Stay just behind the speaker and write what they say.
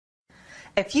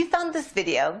If you found this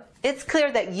video, it's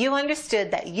clear that you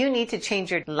understood that you need to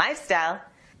change your lifestyle.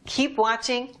 Keep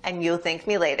watching and you'll thank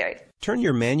me later. Turn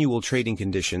your manual trading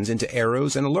conditions into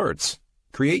arrows and alerts.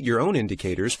 Create your own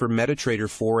indicators for MetaTrader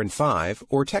 4 and 5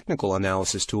 or technical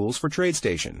analysis tools for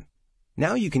TradeStation.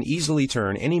 Now you can easily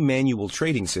turn any manual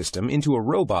trading system into a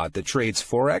robot that trades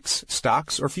Forex,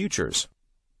 stocks, or futures.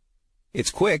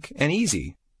 It's quick and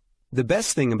easy. The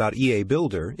best thing about EA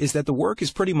Builder is that the work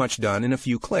is pretty much done in a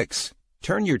few clicks.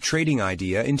 Turn your trading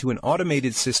idea into an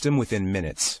automated system within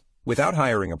minutes, without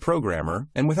hiring a programmer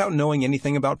and without knowing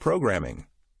anything about programming.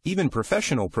 Even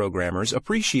professional programmers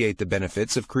appreciate the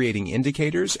benefits of creating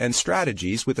indicators and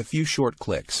strategies with a few short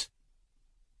clicks.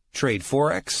 Trade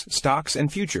Forex, stocks,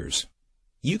 and futures.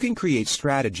 You can create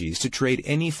strategies to trade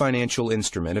any financial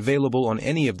instrument available on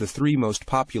any of the 3 most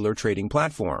popular trading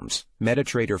platforms,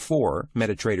 MetaTrader 4,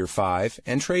 MetaTrader 5,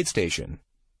 and TradeStation.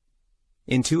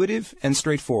 Intuitive and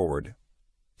straightforward.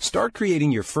 Start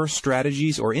creating your first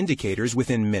strategies or indicators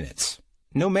within minutes.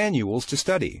 No manuals to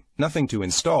study, nothing to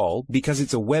install because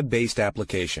it's a web-based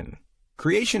application.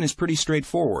 Creation is pretty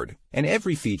straightforward, and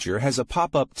every feature has a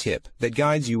pop-up tip that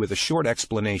guides you with a short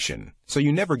explanation, so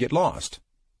you never get lost.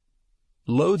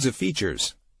 Loads of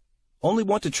features. Only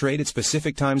want to trade at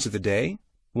specific times of the day?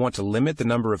 Want to limit the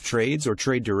number of trades or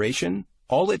trade duration?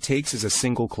 All it takes is a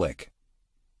single click.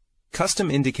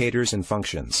 Custom indicators and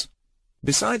functions.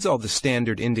 Besides all the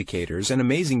standard indicators and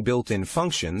amazing built-in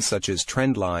functions such as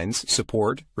trend lines,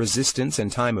 support, resistance,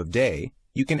 and time of day,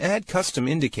 you can add custom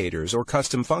indicators or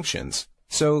custom functions,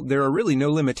 so there are really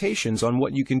no limitations on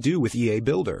what you can do with EA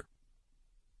Builder.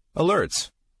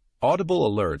 Alerts.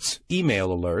 Audible alerts, email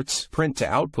alerts,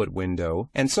 print-to-output window,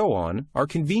 and so on are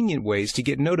convenient ways to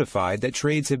get notified that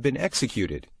trades have been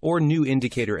executed or new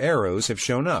indicator arrows have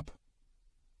shown up.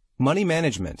 Money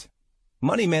management.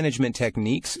 Money management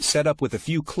techniques set up with a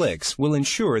few clicks will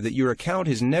ensure that your account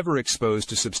is never exposed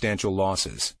to substantial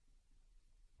losses.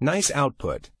 Nice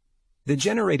output. The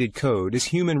generated code is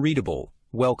human-readable,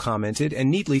 well-commented, and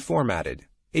neatly formatted.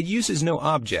 It uses no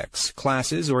objects,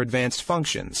 classes, or advanced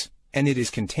functions, and it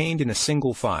is contained in a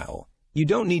single file. You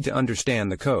don't need to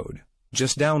understand the code.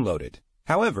 Just download it.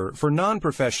 However, for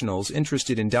non-professionals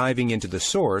interested in diving into the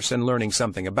source and learning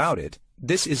something about it,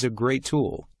 this is a great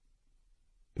tool.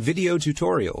 Video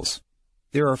tutorials.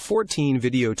 There are 14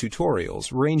 video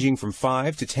tutorials ranging from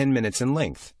 5 to 10 minutes in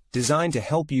length, designed to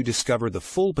help you discover the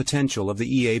full potential of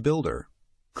the EA Builder.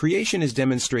 Creation is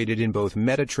demonstrated in both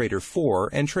MetaTrader 4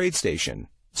 and TradeStation,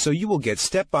 so you will get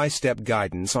step-by-step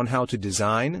guidance on how to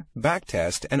design,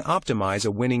 backtest, and optimize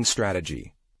a winning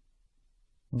strategy.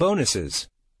 Bonuses.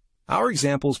 Our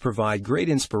examples provide great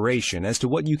inspiration as to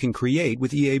what you can create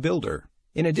with EA Builder.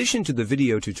 In addition to the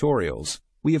video tutorials,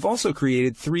 we have also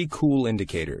created 3 cool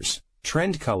indicators,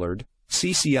 trend-colored,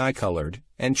 CCI-colored,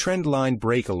 and trendline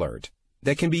break alert,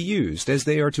 that can be used as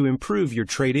they are to improve your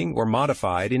trading or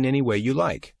modify it in any way you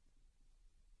like.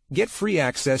 Get free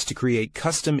access to create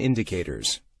custom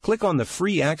indicators. Click on the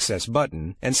Free Access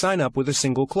button and sign up with a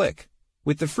single click.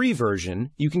 With the free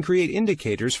version, you can create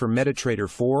indicators for MetaTrader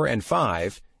 4 and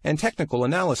 5 and technical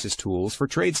analysis tools for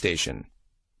TradeStation.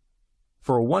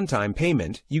 For a one-time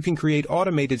payment, you can create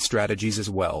automated strategies as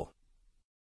well.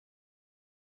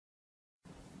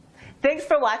 Thanks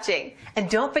for watching, and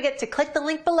don't forget to click the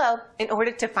link below in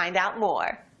order to find out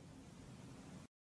more.